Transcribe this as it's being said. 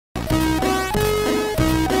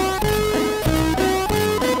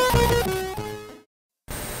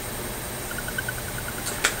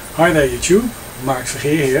Hi there YouTube, Mark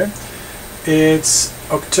Vergeer here. It's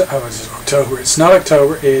October. It's not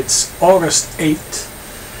October, it's August 8th,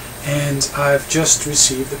 and I've just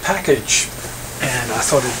received the package, and I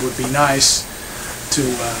thought it would be nice to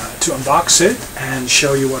unbox it and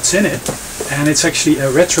show you what's in it. And it's actually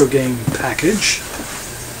a retro game package,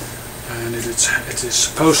 and it is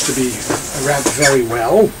supposed to be wrapped very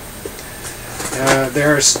well.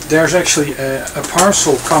 There's actually a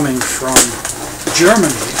parcel coming from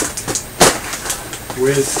Germany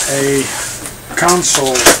with a console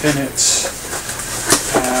in it,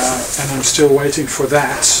 and I'm still waiting for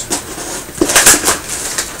that.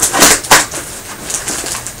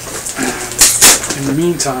 In the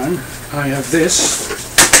meantime, I have this,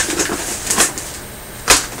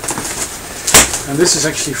 and this is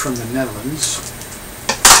actually from the Netherlands,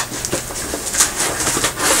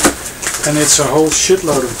 and it's a whole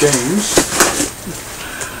shitload of games.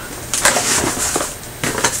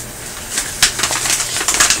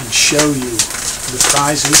 Show you the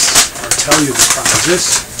prizes, or tell you the prizes.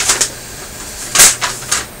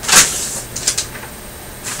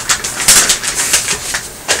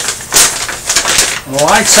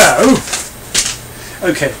 Like so.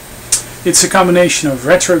 Okay, it's a combination of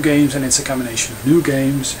retro games and it's a combination of new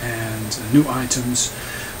games and new items,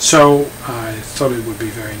 so I thought it would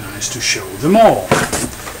be very nice to show them all.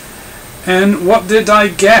 And what did I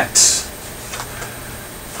get?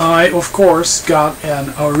 I, of course, got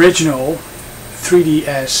an original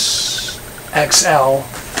 3DS XL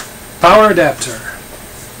power adapter.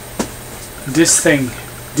 This thing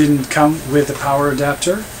didn't come with a power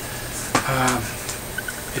adapter.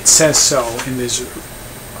 It says so in this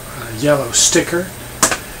yellow sticker.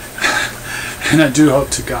 And I do hope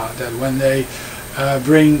to God that when they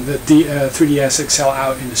bring the 3DS XL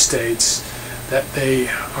out in the States, that they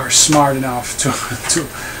are smart enough to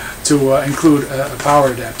include a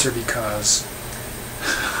power adapter, because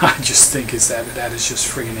I just think that is just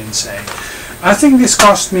friggin' insane. I think this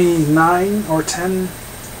cost me 9 or 10.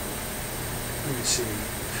 Let me see.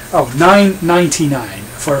 Oh, $9.99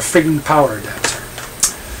 for a friggin' power adapter.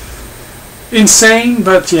 Insane,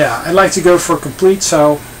 but yeah, I like to go for complete.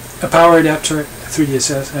 So a power adapter,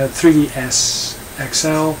 3DS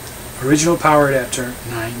XL, original power adapter,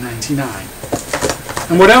 $9.99.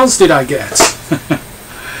 And what else did I get?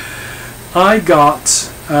 I got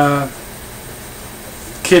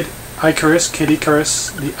Kid Icarus,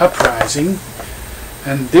 The Uprising,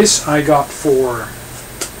 and this I got for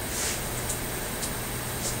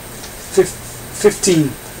 15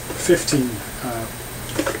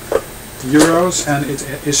 euros, and it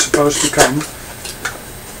is supposed to come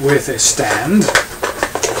with a stand.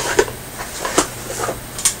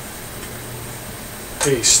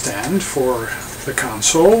 A stand for the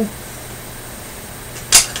console.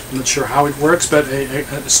 I'm not sure how it works, but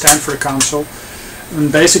a stand for a console.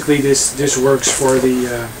 And basically, this works for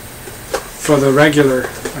the regular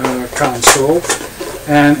console,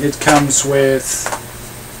 and it comes with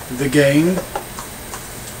the game,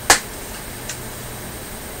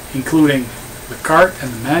 including the cart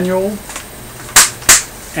and the manual,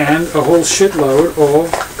 and a whole shitload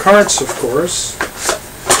of cards, of course,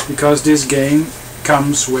 because this game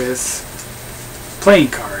comes with playing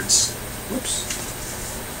cards. Whoops.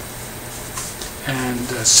 And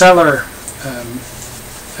the seller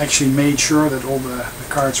actually made sure that all the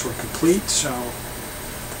cards were complete, so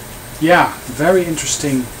yeah, very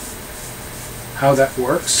interesting how that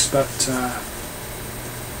works. But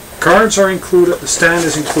cards are included, the stand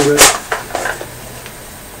is included,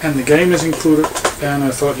 and the game is included. And I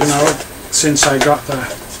thought, you know, since I got the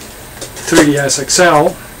 3DS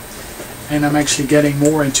XL and I'm actually getting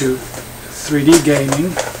more into 3D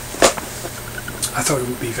gaming, I thought it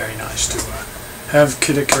would be very nice to have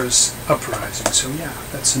Kid Icarus Uprising. So yeah,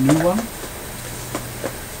 that's a new one.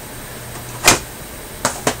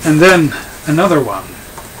 And then another one,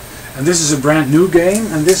 and this is a brand new game,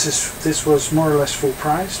 and this was more or less full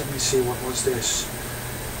price. Let me see, what was this?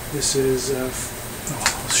 This is I'll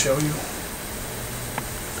show you.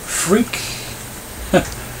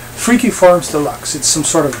 Freaky Forms Deluxe. It's some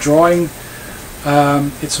sort of drawing.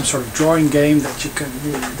 It's some sort of drawing game that you can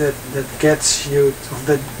that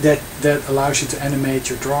allows you to animate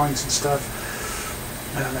your drawings and stuff.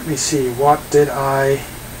 Let me see, what did I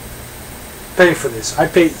pay for this? I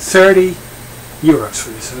paid 30 euros for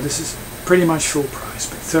this, so this is pretty much full price,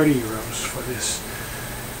 but 30 euros for this.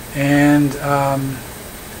 And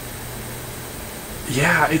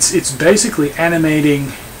yeah, it's basically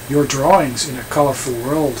animating your drawings in a colorful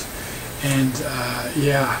world. And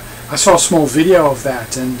yeah, I saw a small video of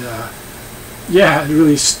that, and yeah, it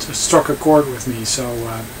really struck a chord with me. So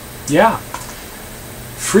yeah,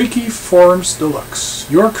 Freaky Forms Deluxe.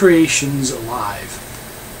 Your creations alive.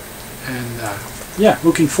 And yeah,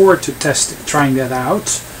 looking forward to trying that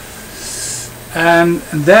out. And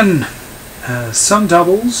then some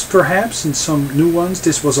doubles, perhaps, and some new ones.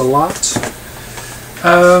 This was a lot.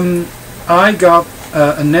 I got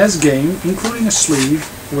a NES game, including a sleeve,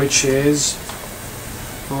 which is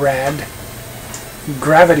Rad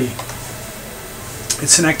Gravity.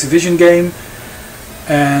 It's an Activision game,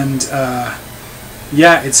 and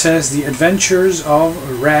yeah, it says The Adventures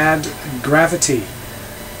of Rad Gravity,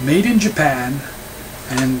 made in Japan,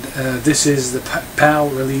 and this is the PAL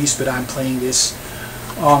release, but I'm playing this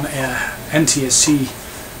on a NTSC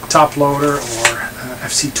top loader, or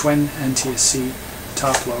FC Twin NTSC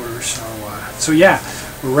top loader. So yeah,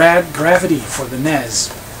 Rad Gravity for the NES.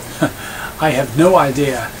 I have no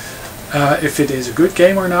idea if it is a good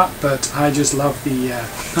game or not, but I just love the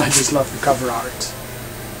cover art.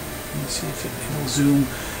 Let me see if it will zoom.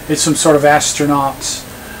 It's some sort of astronaut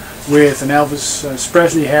with an Elvis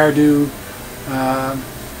Presley hairdo,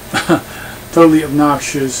 totally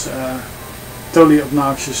obnoxious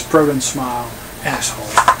proton smile,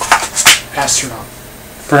 asshole, astronaut.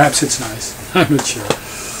 Perhaps it's nice. I'm not sure.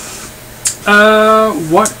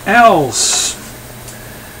 What else?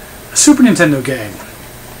 A Super Nintendo game.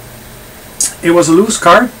 It was a loose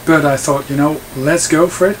card, but I thought, you know, let's go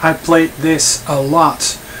for it. I played this a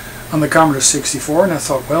lot on the Commodore 64, and I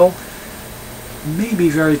thought, well, maybe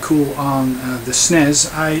very cool on the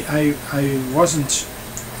SNES. I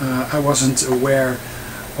wasn't aware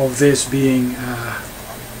of this being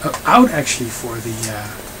out actually for the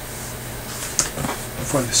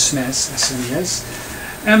SNES,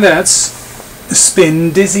 and that's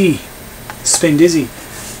Spin Dizzy.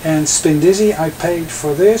 And Spin Dizzy, I paid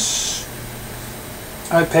for this.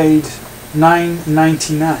 I paid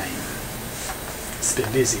 $9.99.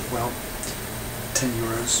 Spin Dizzy. Well, 10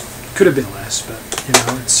 euros. Could have been less, but you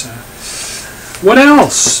know, it's. What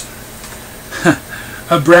else?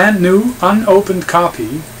 A brand new, unopened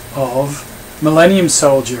copy of Millennium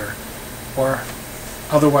Soldier, or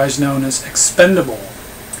otherwise known as Expendable.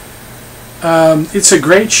 It's a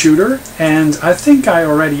great shooter, and I think I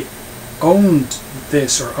already owned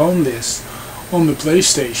this on the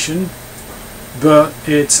PlayStation, but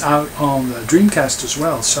it's out on the Dreamcast as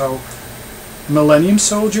well. So Millennium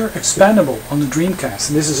Soldier Expendable on the Dreamcast,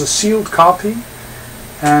 and this is a sealed copy.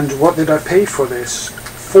 And what did I pay for this?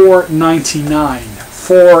 $4.99.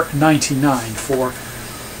 $4.99 for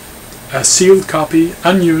a sealed copy,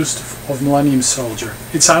 unused, of Millennium Soldier.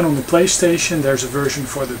 It's out on the PlayStation. There's a version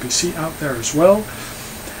for the PC out there as well,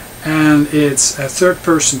 and it's a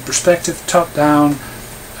third-person perspective, top-down,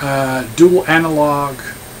 dual analog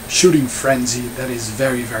shooting frenzy that is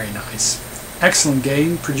very, very nice. Excellent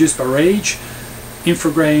game, produced by Rage,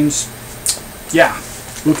 Infogrames. Yeah,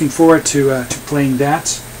 looking forward to playing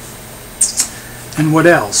that. And what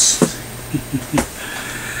else?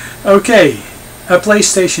 Okay, a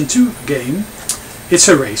PlayStation 2 game. It's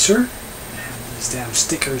a racer. And these damn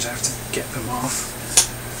stickers, I have to get them off.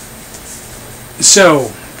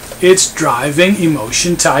 So, it's Driving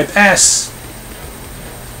Emotion Type S.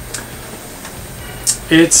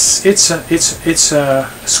 It's a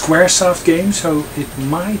Squaresoft game, so it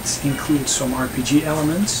might include some RPG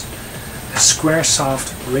elements. A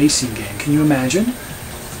Squaresoft racing game. Can you imagine?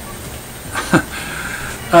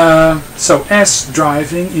 So S,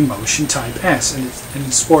 Driving Emotion Type S, and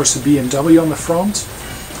it sports the BMW on the front.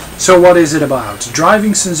 So what is it about?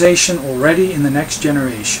 Driving sensation already in the next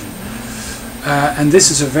generation. And this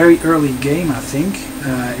is a very early game, I think.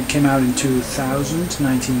 It came out in 2000,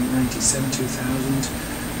 1997, 2000.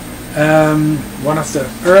 One of the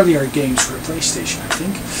earlier games for PlayStation, I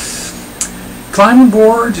think. Climb on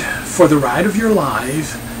board for the ride of your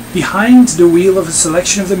life, behind the wheel of a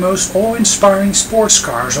selection of the most awe-inspiring sports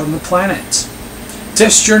cars on the planet.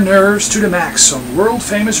 Test your nerves to the max on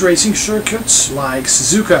world-famous racing circuits like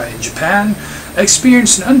Suzuka in Japan.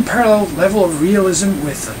 Experience an unparalleled level of realism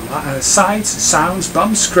with sights, sounds,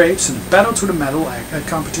 bumps, scrapes, and battle-to-the-metal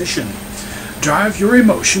competition. Drive your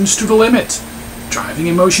emotions to the limit. Driving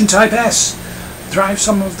Emotion Type S. Drive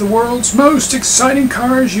some of the world's most exciting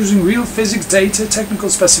cars using real physics data, technical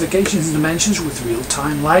specifications and dimensions with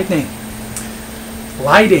real-time lighting.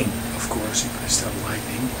 Lighting, of course, I still have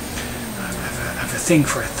lightning. I have a thing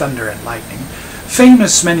for thunder and lightning.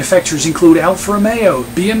 Famous manufacturers include Alfa Romeo,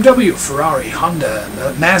 BMW, Ferrari, Honda,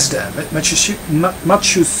 Mazda,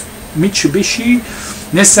 Mitsubishi,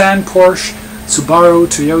 Nissan, Porsche, Subaru,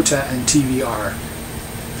 Toyota, and TVR.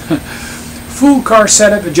 Full car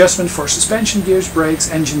setup, adjustment for suspension, gears,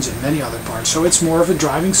 brakes, engines, and many other parts. So it's more of a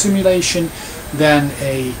driving simulation than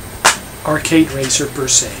a arcade racer per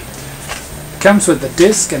se. Comes with the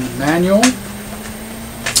disc and the manual.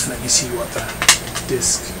 Let me see what the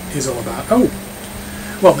disc is all about. Oh,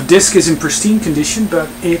 well, the disc is in pristine condition, but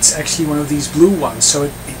it's actually one of these blue ones, so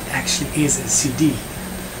it actually is a CD.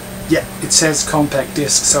 Yeah, it says compact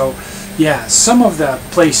disc, so yeah, some of the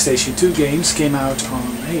PlayStation 2 games came out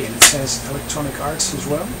on, hey, and it says Electronic Arts as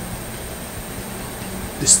well.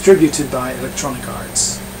 Distributed by Electronic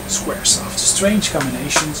Arts, Squaresoft. Strange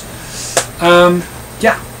combinations.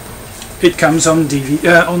 Yeah, it comes on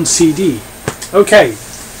on CD. Okay,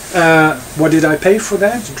 what did I pay for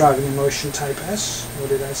that? Driving Emotion Type S. What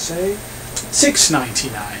did I say?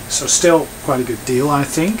 $6.99. So still quite a good deal, I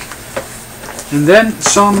think. And then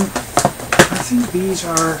some. I think these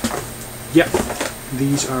are. Yep,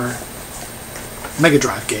 these are Mega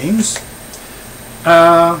Drive games.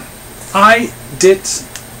 I did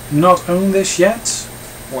not own this yet,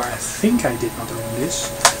 or I think I did not own this,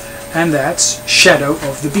 and that's Shadow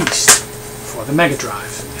of the Beast for the Mega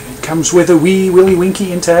Drive. And it comes with a wee Willy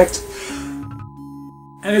Winky intact,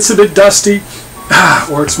 and it's a bit dusty,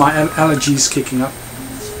 or it's my allergies kicking up.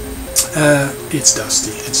 It's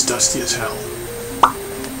dusty as hell.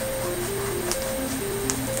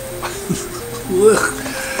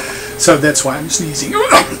 So that's why I'm sneezing.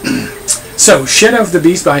 So, Shadow of the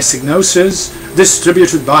Beast by Psygnosis,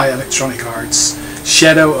 distributed by Electronic Arts.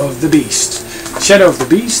 Shadow of the Beast. Shadow of the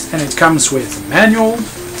Beast, and it comes with a manual,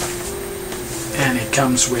 and it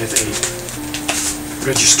comes with a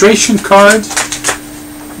registration card,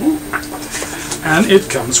 and it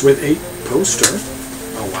comes with a poster.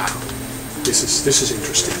 Oh wow, this is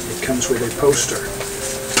interesting. It comes with a poster.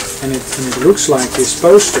 And it looks like this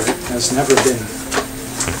poster has never been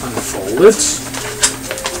unfolded. Oops.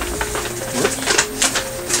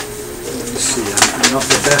 Let me see, I'm not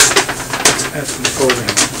the best at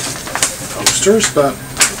unfolding posters, but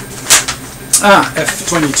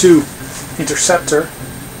F-22 Interceptor,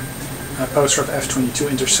 a poster of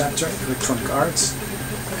F-22 Interceptor, Electronic Arts,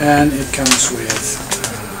 and it comes with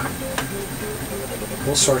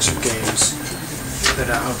all sorts of games that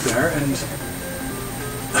are out there, and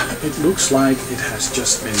it looks like it has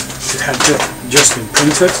just been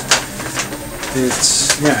printed.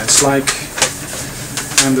 It's like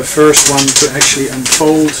I'm the first one to actually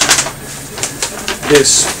unfold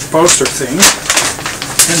this poster thing,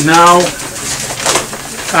 and now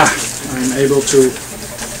I'm able to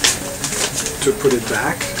put it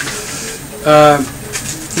back.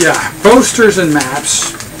 Yeah, posters and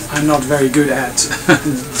maps I'm not very good at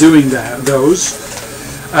doing those.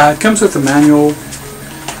 It comes with a manual,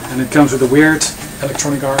 and it comes with a weird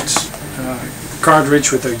Electronic Arts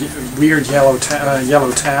cartridge with a weird yellow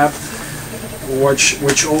tab,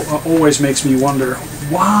 which always makes me wonder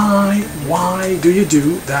why do you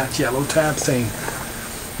do that yellow tab thing?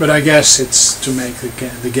 But I guess it's to make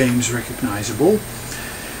the games recognizable.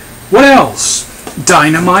 What else?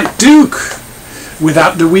 Dynamite Duke,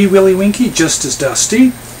 without the wee Willy Winky, just as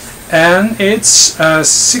dusty, and it's a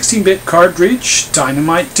 16-bit cartridge,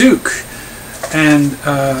 Dynamite Duke. And,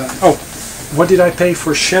 oh, what did I pay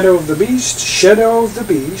for Shadow of the Beast? Shadow of the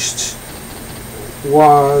Beast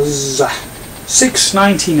was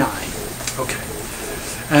 $6.99. Okay.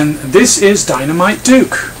 And this is Dynamite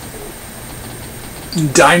Duke.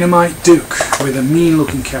 Dynamite Duke, with a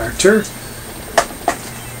mean-looking character.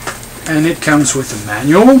 And it comes with a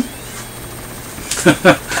manual.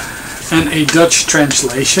 And a Dutch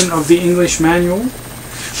translation of the English manual.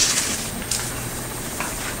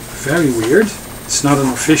 Very weird. It's not an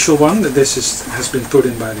official one. This has been put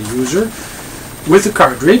in by the user. With the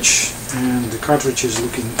cartridge, and the cartridge is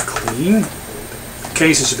looking clean. The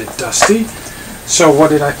case is a bit dusty. So what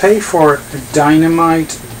did I pay for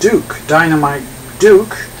Dynamite Duke? Dynamite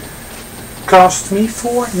Duke cost me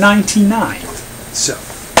 $4.99. So,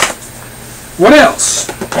 what else?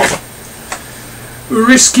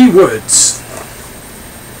 Risky Woods.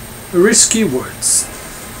 Risky Woods.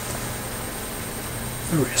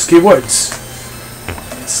 Risky Woods.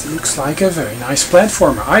 This looks like a very nice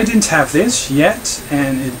platformer. I didn't have this yet,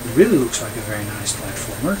 and it really looks like a very nice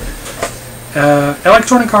platformer.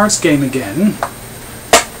 Electronic Arts game again.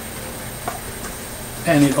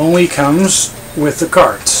 And it only comes with the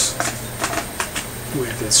cards.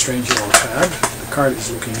 With its strange yellow tab. The card is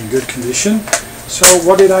looking in good condition. So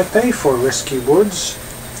what did I pay for Risky Woods?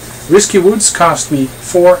 Risky Woods cost me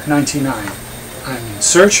 $4.99. I'm in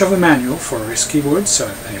search of a manual for Risky Woods, so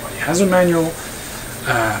if anybody has a manual,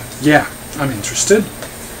 yeah, I'm interested.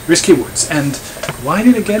 Risky Woods. And why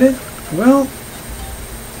did I get it? Well,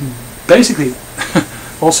 basically,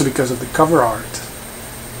 also because of the cover art.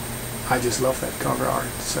 I just love that cover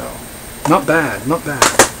art, so not bad, not bad.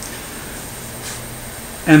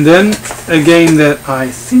 And then a game that I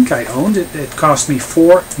think I owned, it cost me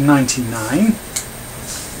 $4.99.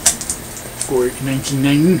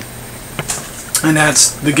 And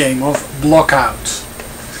that's the game of Blockout.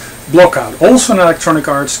 Blockout, also an Electronic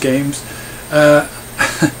Arts game.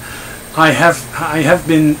 I have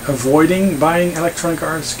been avoiding buying Electronic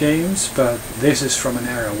Arts games, but this is from an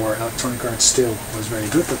era where Electronic Arts still was very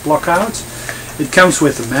good. But Blockout, it comes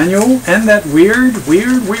with a manual and that weird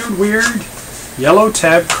yellow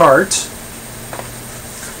tab cart.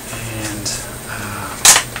 And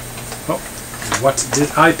what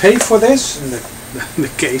did I pay for this? And the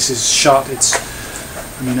case is shot.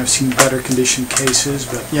 I mean, I've seen better conditioned cases,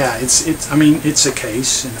 but yeah, it's a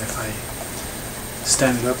case, and if I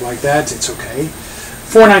stand it up like that, it's okay.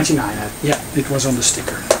 $4.99. Yeah, it was on the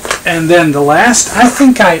sticker. And then the last, I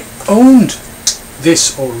think I owned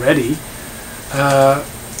this already,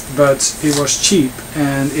 but it was cheap,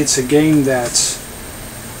 and it's a game that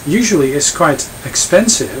usually is quite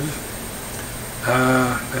expensive,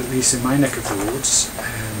 at least in my neck of the woods,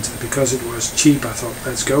 and because it was cheap I thought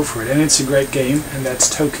let's go for it, and it's a great game, and that's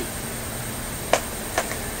Toki.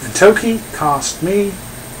 And Toki cost me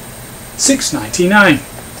 $6.99,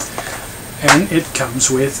 and it comes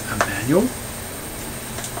with a manual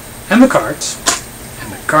and the cart.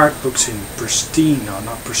 And the cart looks in pristine, no,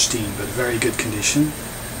 not pristine, but very good condition.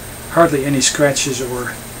 Hardly any scratches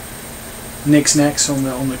or knicks-knacks on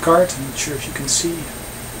the cart. I'm not sure if you can see,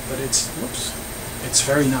 but it's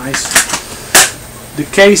very nice. The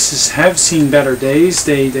cases have seen better days.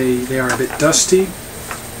 They are a bit dusty.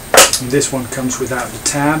 And this one comes without the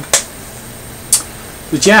tab.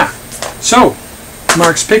 But yeah, so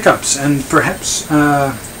Mark's Pickups, and perhaps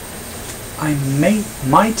I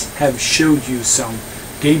might have showed you some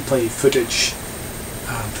gameplay footage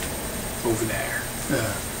over there,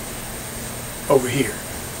 over here.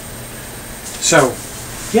 So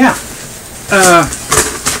yeah,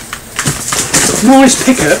 Noise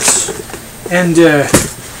Pickups, and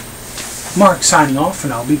Mark signing off,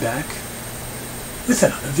 and I'll be back with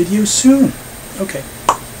another video soon. Okay,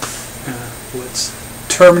 let's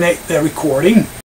terminate the recording.